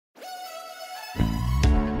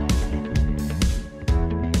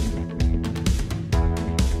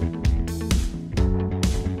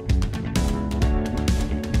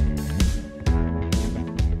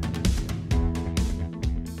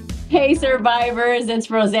Hey, survivors,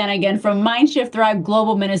 it's Roseanne again from Mind Shift Thrive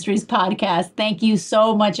Global Ministries podcast. Thank you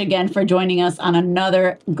so much again for joining us on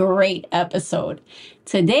another great episode.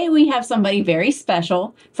 Today, we have somebody very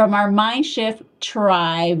special from our Mind Shift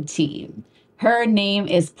Tribe team. Her name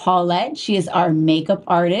is Paulette. She is our makeup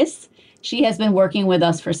artist. She has been working with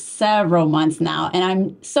us for several months now, and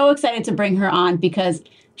I'm so excited to bring her on because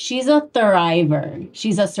she's a thriver.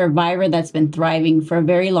 She's a survivor that's been thriving for a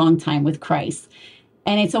very long time with Christ.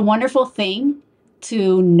 And it's a wonderful thing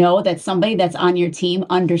to know that somebody that's on your team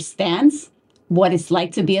understands what it's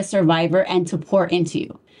like to be a survivor and to pour into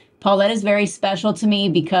you. Paulette is very special to me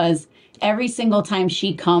because every single time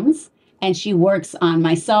she comes and she works on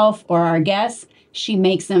myself or our guests, she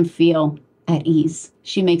makes them feel at ease.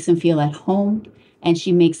 She makes them feel at home and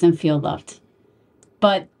she makes them feel loved.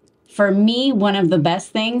 But for me, one of the best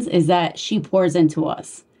things is that she pours into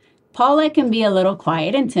us. Paulette can be a little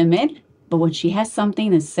quiet and timid, but when she has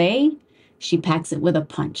something to say, she packs it with a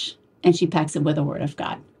punch, and she packs it with the word of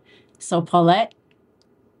God. So Paulette,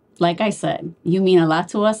 like I said, you mean a lot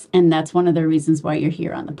to us, and that's one of the reasons why you're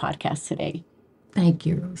here on the podcast today. Thank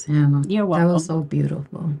you, Rosanna. You're welcome. That was so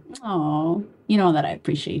beautiful. Oh, you know that I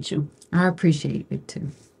appreciate you. I appreciate it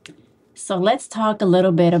too. So let's talk a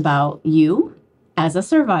little bit about you as a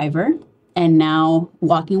survivor and now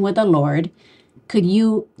walking with the Lord. Could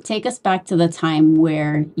you take us back to the time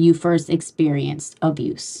where you first experienced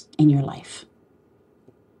abuse in your life?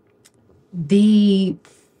 The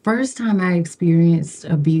first time I experienced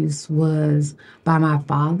abuse was by my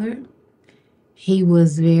father. He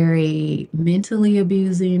was very mentally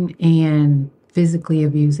abusing and physically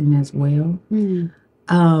abusing as well.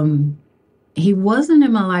 He wasn't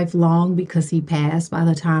in my life long because he passed by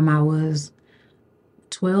the time I was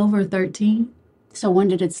 12 or 13. So when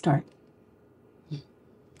did it start?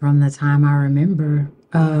 From the time I remember,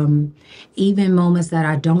 even moments that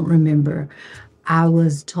I don't remember. I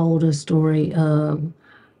was told a story of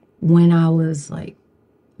when I was like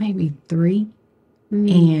maybe 3,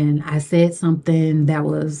 and I said something that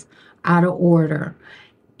was out of order,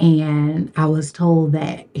 and I was told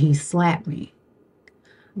that he slapped me.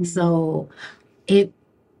 So it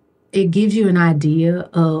gives you an idea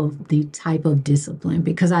of the type of discipline,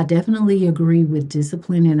 because I definitely agree with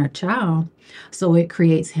discipline in a child. So it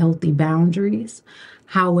creates healthy boundaries.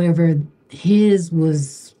 However, his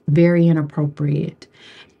was very inappropriate.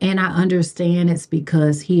 And I understand it's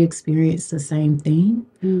because he experienced the same thing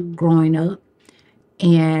growing up.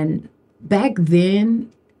 And back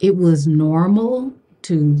then, it was normal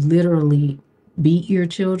to literally beat your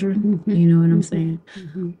children. You know what I'm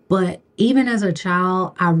saying? But even as a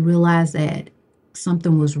child, I realized that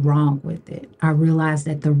something was wrong with it. I realized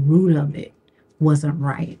that the root of it wasn't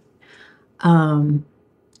right.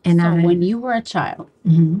 When you were a child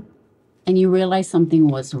and you realized something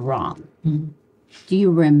was wrong, do you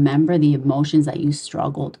remember the emotions that you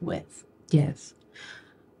struggled with? Yes.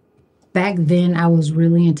 Back then, I was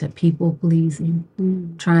really into people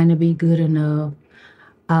pleasing, trying to be good enough,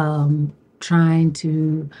 trying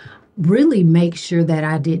to really make sure that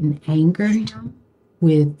I didn't anger him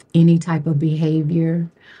with any type of behavior.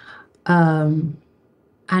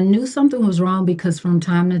 I knew something was wrong because from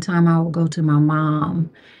time to time I would go to my mom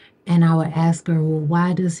and I would ask her, well,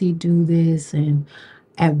 why does he do this? And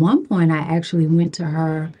at one point I actually went to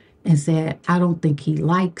her and said, I don't think he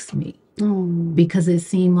likes me, because it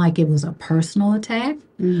seemed like it was a personal attack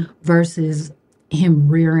versus him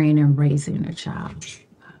rearing and raising a child.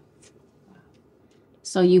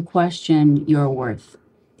 So you question your worth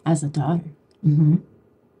as a daughter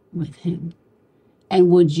with him. And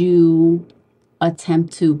would you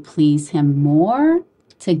attempt to please him more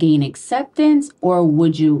to gain acceptance, or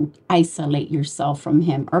would you isolate yourself from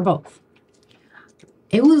him, or both?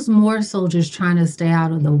 It was more so just trying to stay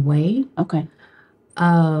out of the way. Okay.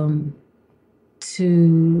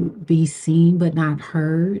 To be seen but not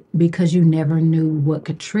heard, because you never knew what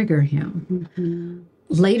could trigger him.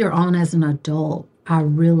 Later on as an adult, I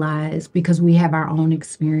realized, because we have our own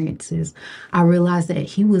experiences, I realized that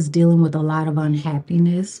he was dealing with a lot of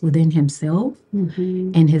unhappiness within himself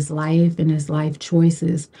and his life and his life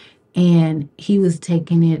choices. And he was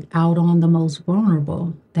taking it out on the most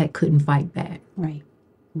vulnerable that couldn't fight back.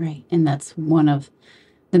 Right. And that's one of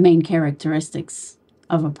the main characteristics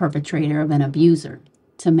of a perpetrator, of an abuser,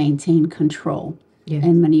 to maintain control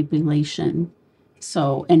and manipulation.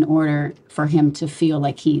 So in order for him to feel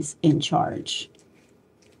like he's in charge.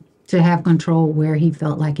 To have control where he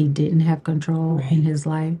felt like he didn't have control in his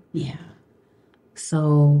life. Yeah.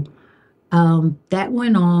 So that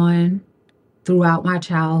went on throughout my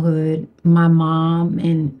childhood. My mom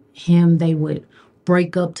and him, they would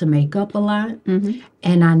break up to make up a lot. Mm-hmm.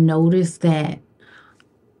 And I noticed that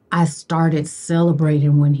I started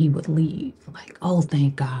celebrating when he would leave. Like, oh,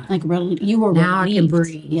 thank God. Like you were Now relieved. I can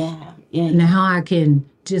breathe. Yeah, yeah. Now I can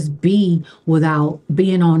just be without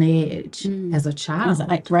being on edge as a child.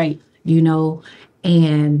 Right. You know,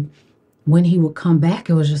 and when he would come back,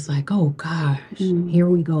 it was just like, oh gosh, here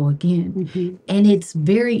we go again. Mm-hmm. And it's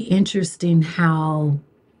very interesting how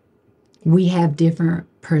we have different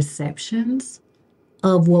perceptions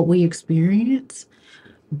of what we experience.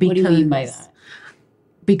 What do you mean by that?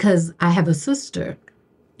 Because I have a sister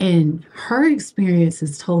and her experience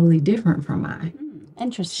is totally different from mine.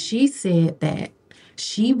 Interesting. She said that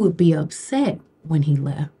she would be upset when he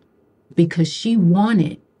left because she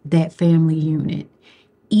wanted that family unit,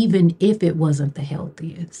 even if it wasn't the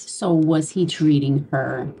healthiest. So was he treating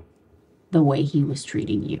her the way he was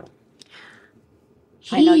treating you?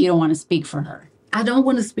 I know you don't want to speak for her. I don't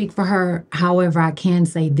want to speak for her. However, I can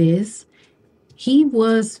say this. He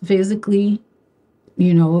was physically,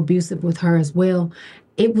 abusive with her as well.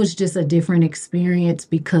 It was just a different experience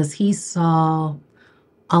because he saw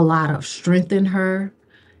a lot of strength in her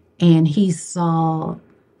and he saw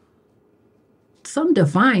some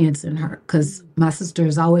defiance in her because my sister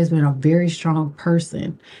has always been a very strong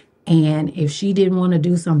person. And if she didn't want to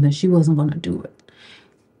do something, she wasn't going to do it.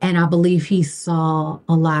 And I believe he saw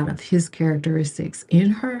a lot of his characteristics in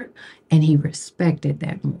her and he respected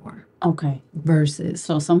that more. Okay. Versus.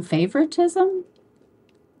 So some favoritism?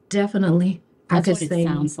 Definitely. That's what it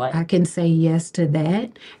sounds like. I can say yes to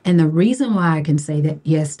that. And the reason why I can say that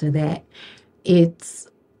yes to that, it's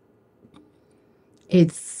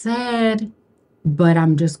sad, but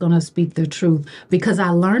I'm just going to speak the truth because I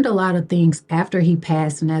learned a lot of things after he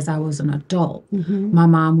passed and as I was an adult. Mm-hmm. My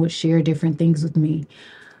mom would share different things with me.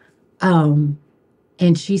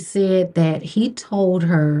 And she said that he told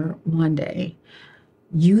her one day,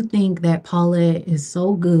 you think that Paulette is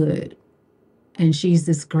so good and she's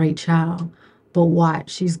this great child, but watch,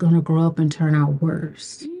 she's going to grow up and turn out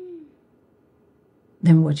worse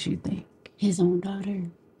than what you think. His own daughter.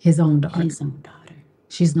 His own daughter. His own daughter.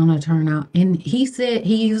 She's going to turn out, and he said,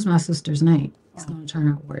 he used my sister's name. It's going to turn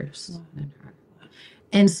out worse than her.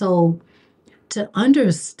 And so to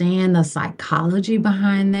understand the psychology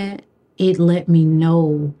behind that, it let me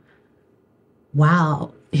know,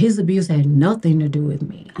 wow, his abuse had nothing to do with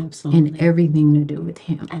me. Absolutely. And everything to do with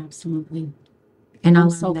him. Absolutely. And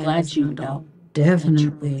I'm so glad you know.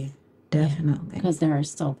 Definitely. Definitely. Because there are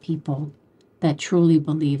still people that truly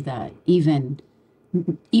believe that even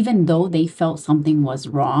though they felt something was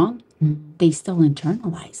wrong, they still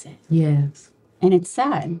internalize it. Yes. And it's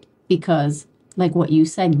sad because, like what you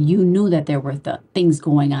said, you knew that there were things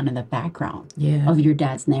going on in the background of your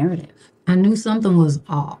dad's narrative. I knew something was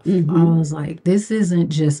off. Mm-hmm. I was like, this isn't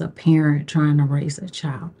just a parent trying to raise a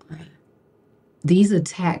child. Right. These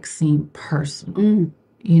attacks seem personal,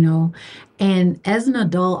 And as an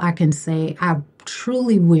adult, I can say I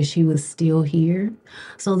truly wish he was still here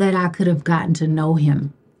so that I could have gotten to know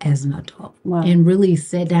him as an adult and really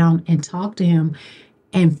sit down and talk to him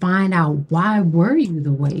and find out, why were you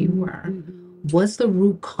the way you were? Mm-hmm. What's the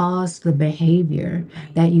root cause to the behavior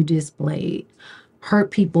that you displayed?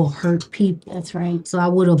 Hurt people. That's right. So I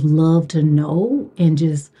would have loved to know and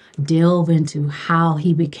just delve into how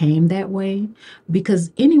he became that way,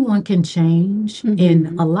 because anyone can change. Mm-hmm.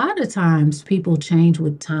 And a lot of times people change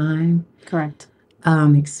with time. Correct.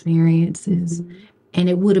 Experiences. Mm-hmm. And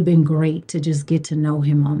it would have been great to just get to know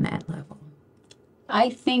him on that level.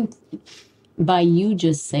 I think by you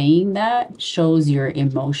just saying that shows your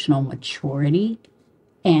emotional maturity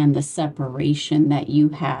and the separation that you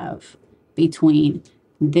have between,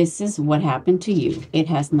 this is what happened to you. It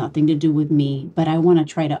has nothing to do with me, but I want to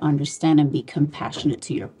try to understand and be compassionate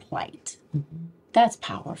to your plight. Mm-hmm. That's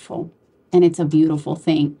powerful. And it's a beautiful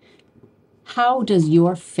thing. How does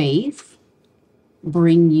your faith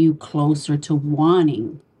bring you closer to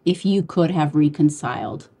wanting, if you could have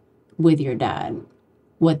reconciled with your dad,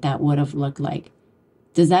 what that would have looked like?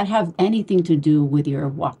 Does that have anything to do with your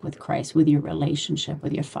walk with Christ, with your relationship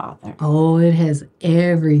with your father? Oh, it has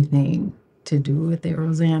everything to do with it,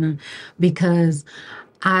 Rosanna, because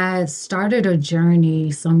I started a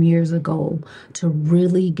journey some years ago to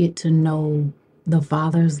really get to know the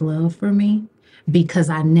Father's love for me, because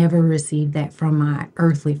I never received that from my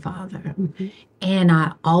earthly father. Mm-hmm. And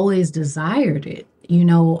I always desired it.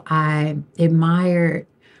 I admired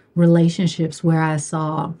relationships where I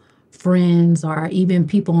saw friends or even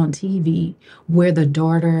people on TV where the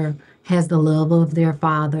daughter has the love of their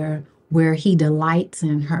father, where he delights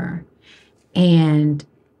in her. And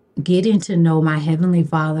getting to know my Heavenly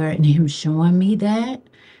Father and him showing me that,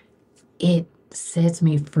 it sets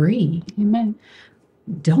me free. Amen.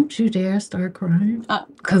 Don't you dare start crying, Uh,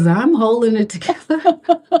 because I'm holding it together.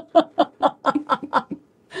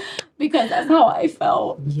 because that's how I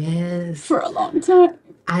felt Yes. for a long time.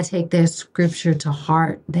 I take that scripture to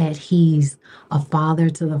heart, that he's a father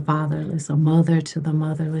to the fatherless, a mother to the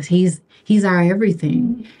motherless. He's our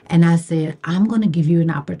everything. And I said, I'm going to give you an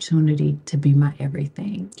opportunity to be my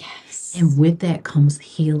everything. Yes. And with that comes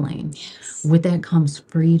healing. Yes. With that comes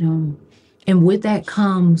freedom. And with that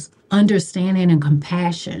comes understanding and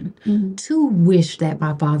compassion to wish that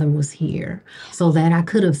my father was here, so that I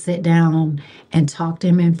could have sat down and talked to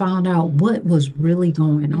him and found out what was really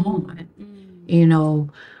going on. You know,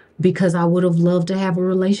 because I would have loved to have a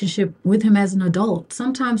relationship with him as an adult.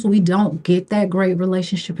 Sometimes we don't get that great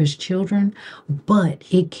relationship as children, but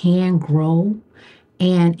it can grow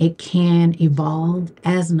and it can evolve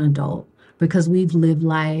as an adult, because we've lived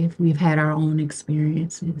life, we've had our own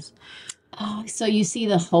experiences. Oh, so you see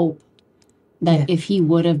the hope that Yeah. if he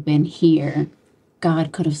would have been here,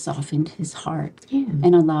 God could have softened his heart Yeah.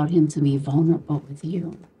 and allowed him to be vulnerable with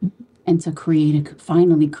you and to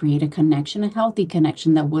finally create a connection, a healthy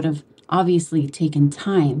connection that would have obviously taken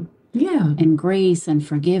time Yeah. and grace and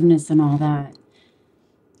forgiveness and all that.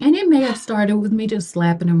 And it may have started with me just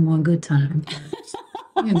slapping him one good time.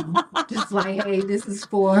 You know, just like, hey, this is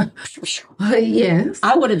for, yes.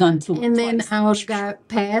 I would have done too. And then I would have got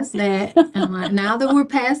past that. And like, now that we're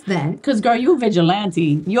past that, Because, girl, you a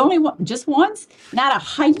vigilante. You only want just once? Not a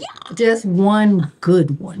hiya. just one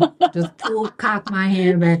good one. Just cock my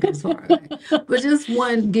hand back as far. But just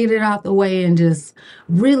one, get it out the way and just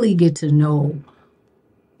really get to know,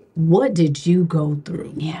 what did you go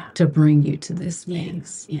through to bring you to this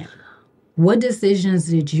space? Yeah. What decisions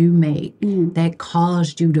did you make that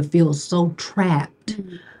caused you to feel so trapped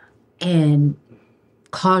and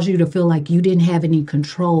caused you to feel like you didn't have any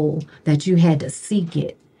control, that you had to seek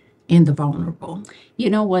it in the vulnerable? You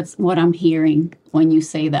know what I'm hearing when you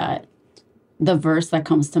say that? The verse that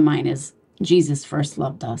comes to mind is Jesus first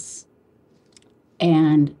loved us.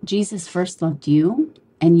 And Jesus first loved you,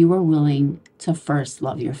 and you were willing to first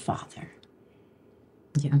love your Father.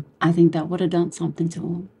 Yeah. I think that would have done something to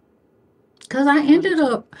him. Because I ended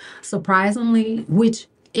up, surprisingly, which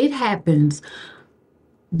it happens,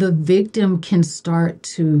 the victim can start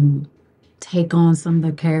to take on some of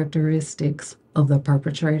the characteristics of the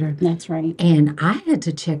perpetrator. That's right. And I had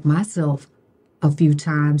to check myself a few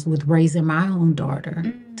times with raising my own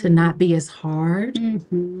daughter to not be as hard.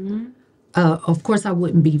 Of course, I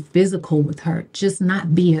wouldn't be physical with her, just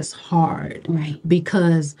not be as hard. Right.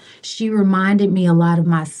 Because she reminded me a lot of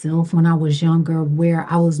myself when I was younger, where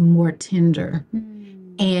I was more tender.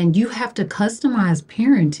 And you have to customize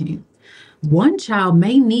parenting. One child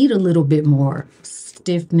may need a little bit more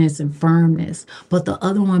stiffness and firmness, but the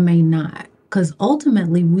other one may not. Because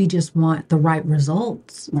ultimately, we just want the right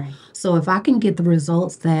results. Right. So if I can get the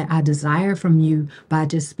results that I desire from you by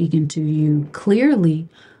just speaking to you clearly,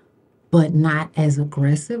 but not as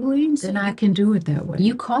aggressively, then I can do it that way.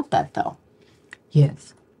 You caught that, though.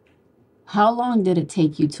 Yes. How long did it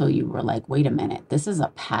take you till you were like, wait a minute, this is a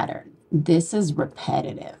pattern. This is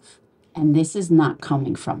repetitive. And this is not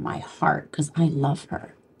coming from my heart because I love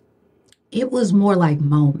her. It was more like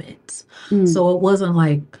moments. So it wasn't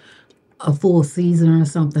like a full season or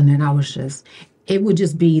something, and I was just, it would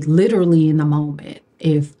just be literally in the moment.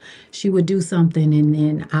 If she would do something and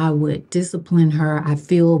then I would discipline her, I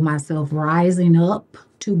feel myself rising up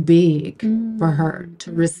too big for her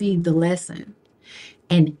to receive the lesson.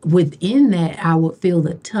 And within that, I would feel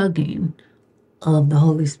the tugging of the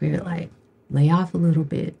Holy Spirit, like, lay off a little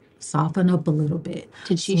bit, soften up a little bit.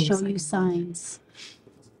 Did she So show it's you like, signs?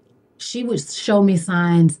 she would show me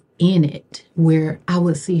signs in it where I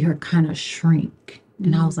would see her kind of shrink.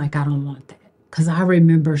 And I was like, I don't want that. Because I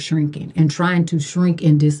remember shrinking and trying to shrink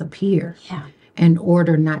and disappear in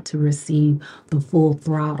order not to receive the full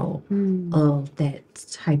throttle of that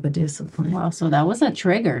type of discipline. Wow, so that was a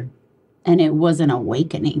trigger. And it was an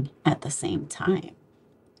awakening at the same time.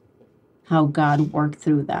 How God worked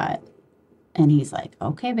through that. And he's like,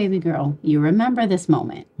 okay, baby girl, you remember this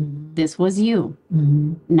moment. This was you.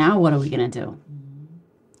 Now what are we going to do?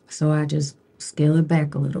 So I just scale it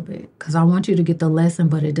back a little bit, because I want you to get the lesson,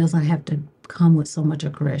 but it doesn't have to come with so much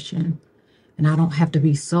aggression. And I don't have to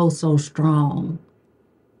be so strong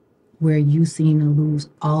where you seem to lose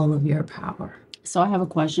all of your power. So I have a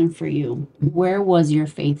question for you. Where was your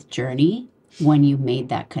faith journey when you made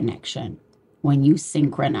that connection, when you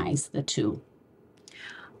synchronized the two?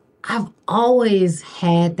 I've always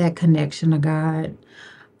had that connection to God.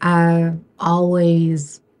 I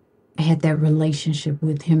always had that relationship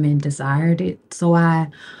with him and desired it. So I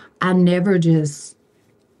I never just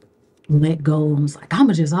let go and was like, I'm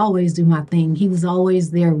going to just always do my thing. He was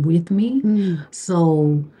always there with me.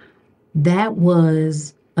 So that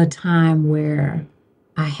was a time where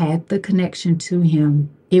I had the connection to him.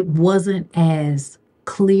 It wasn't as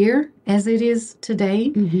clear as it is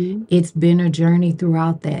today. It's been a journey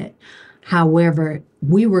throughout that. However,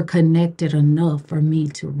 we were connected enough for me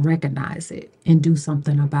to recognize it and do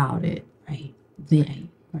something about it. Right. Then.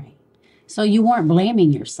 Right. So you weren't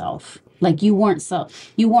blaming yourself. Like you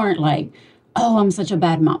weren't like, oh, I'm such a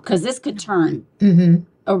bad mom. Because this could turn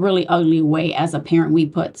a really ugly way as a parent. We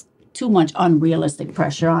put too much unrealistic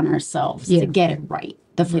pressure on ourselves to get it right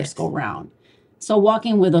the first go round. So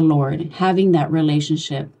walking with the Lord, having that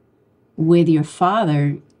relationship with your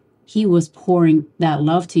father, he was pouring that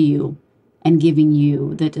love to you and giving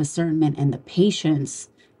you the discernment and the patience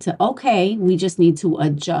to, okay, we just need to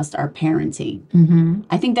adjust our parenting.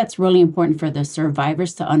 I think that's really important for the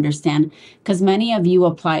survivors to understand, because many of you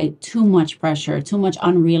apply too much pressure, too much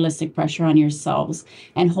unrealistic pressure on yourselves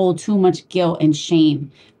and hold too much guilt and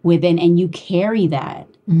shame within, and you carry that.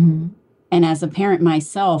 And as a parent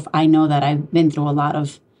myself, I know that I've been through a lot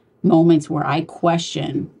of moments where I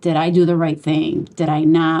question, did I do the right thing? Did I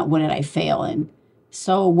not? What did I fail in?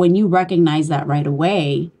 So when you recognize that right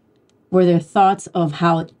away, were there thoughts of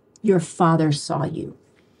how your father saw you?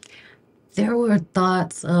 There were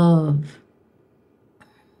thoughts of,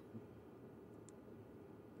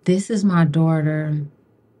 this is my daughter.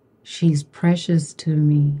 She's precious to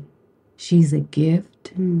me. She's a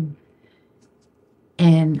gift.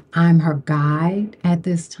 And I'm her guide at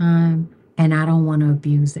this time, and I don't want to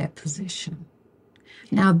abuse that position.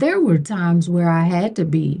 Now, there were times where I had to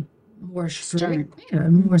be more stern,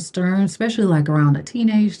 more stern, especially like around the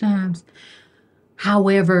teenage times.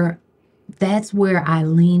 However, that's where I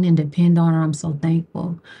lean and depend on her. I'm so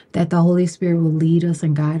thankful that the Holy Spirit will lead us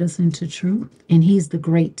and guide us into truth. And he's the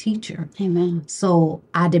great teacher. Amen. So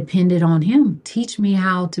I depended on him. Teach me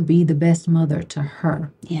how to be the best mother to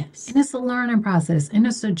her. Yes. And it's a learning process and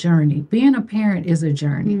it's a journey. Being a parent is a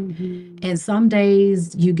journey. And some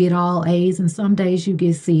days you get all A's and some days you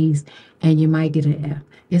get C's and you might get an F.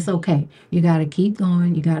 It's okay. You got to keep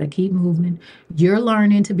going. You got to keep moving. You're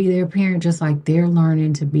learning to be their parent just like they're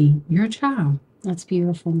learning to be your child. That's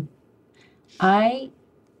beautiful. I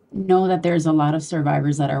know that there's a lot of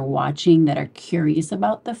survivors that are watching that are curious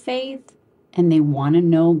about the faith and they want to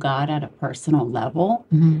know God at a personal level.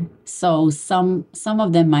 So some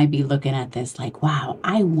of them might be looking at this like, wow,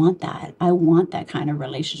 I want that. I want that kind of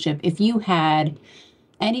relationship. If you had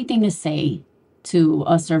anything to say to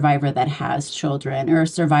a survivor that has children or a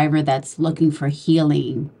survivor that's looking for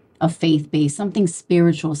healing, a faith-based, something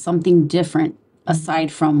spiritual, something different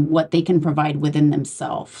aside from what they can provide within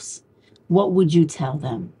themselves, what would you tell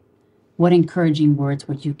them? What encouraging words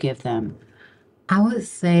would you give them? I would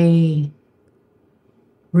say,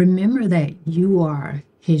 remember that you are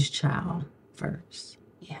his child first.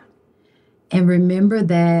 Yeah. And remember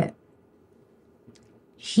that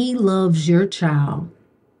he loves your child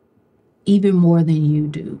even more than you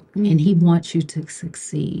do. And he wants you to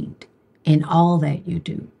succeed in all that you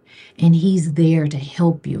do. And he's there to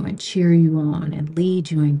help you and cheer you on and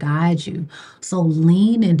lead you and guide you. So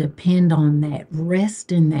lean and depend on that.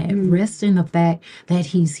 Rest in that. Rest in the fact that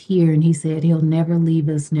he's here. And he said he'll never leave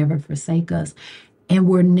us, never forsake us. And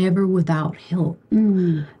we're never without help.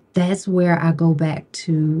 That's where I go back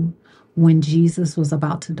to when Jesus was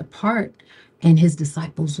about to depart. And his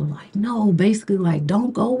disciples were like, no, basically like,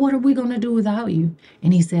 don't go. What are we going to do without you?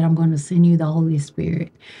 And he said, I'm going to send you the Holy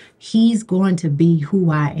Spirit. He's going to be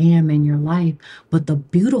who I am in your life. But the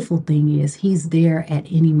beautiful thing is he's there at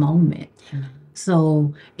any moment.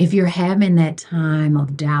 So if you're having that time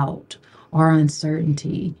of doubt or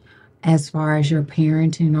uncertainty as far as your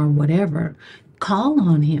parenting or whatever, call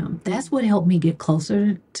on him. That's what helped me get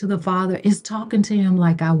closer to the Father, is talking to him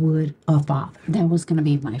like I would a father. That was going to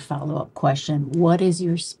be my follow-up question. What does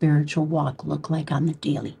your spiritual walk look like on the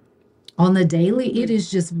daily? On the daily, it is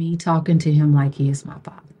just me talking to him like he is my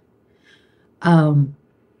father.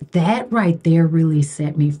 That right there really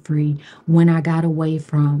set me free when I got away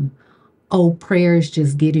from, prayer is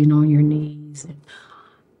just getting on your knees and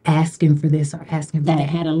asking for this or asking for that. That it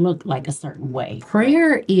had to look like a certain way.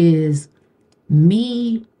 Prayer is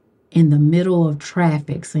me in the middle of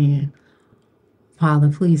traffic saying, Father,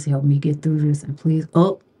 please help me get through this. And please,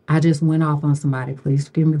 I just went off on somebody. Please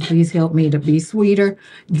forgive me. Please help me to be sweeter.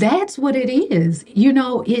 That's what it is.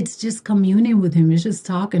 It's just communing with him. It's just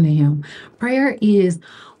talking to him. Prayer is,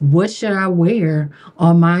 what should I wear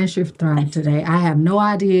on Mind Shift Thrive today? I have no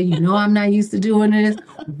idea. I'm not used to doing this.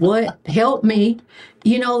 What? Help me.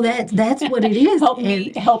 That's what it is. Help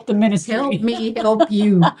me, help the ministry. Help me, help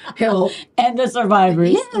you, help. And the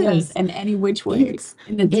survivors. Yes. And any which way.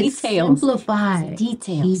 In the It's details. simplified.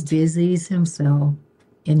 Details. He busies himself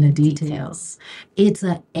in the details. It's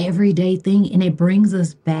an everyday thing, and it brings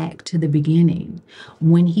us back to the beginning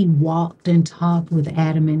when he walked and talked with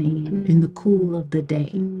Adam and Eve in the cool of the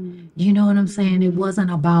day. You know what I'm saying? It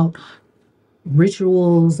wasn't about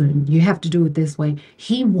rituals and you have to do it this way.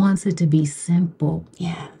 He wants it to be simple.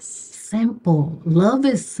 Yes. Simple. Love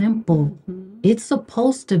is simple. It's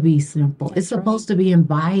supposed to be simple. It's supposed to be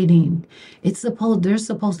inviting. There's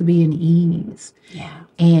supposed to be an ease. Yeah.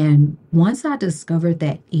 And once I discovered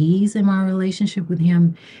that ease in my relationship with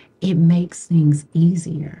him, it makes things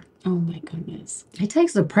easier. Oh my goodness. It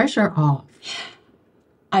takes the pressure off.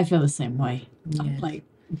 I feel the same way. Yes. I'm like,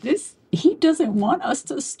 he doesn't want us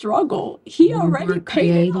to struggle. He already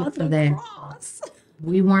paid it on the cross.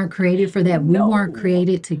 We weren't created for that. No. We weren't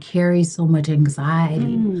created to carry so much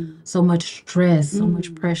anxiety, so much stress, so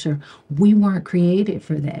much pressure. We weren't created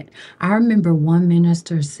for that. I remember one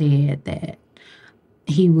minister said that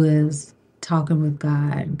he was talking with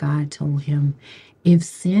God. God told him, if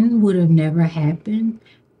sin would have never happened,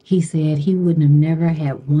 he said he wouldn't have never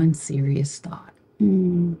had one serious thought.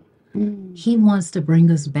 He wants to bring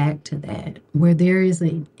us back to that, where there is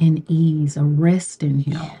an ease, a rest in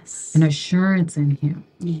him, an assurance in him.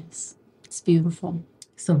 Yes. It's beautiful.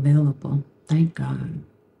 It's available. Thank God.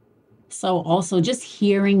 So also just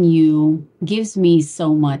hearing you gives me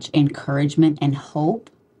so much encouragement and hope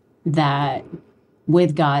that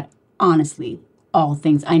with God, honestly, all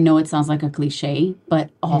things, I know it sounds like a cliche, but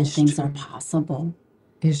all things are possible.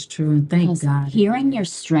 It's true. And thank God. Hearing your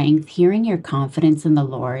strength, hearing your confidence in the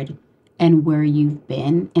Lord and where you've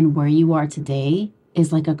been and where you are today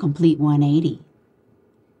is like a complete 180.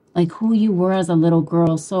 Like who you were as a little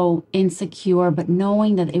girl, so insecure, but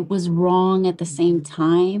knowing that it was wrong at the same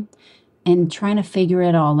time and trying to figure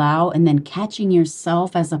it all out and then catching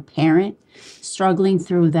yourself as a parent, struggling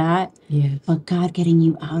through that. Yes. But God getting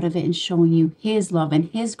you out of it and showing you his love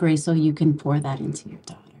and his grace so you can pour that into your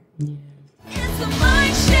daughter. Yeah. It's the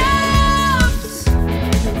Mind Shift.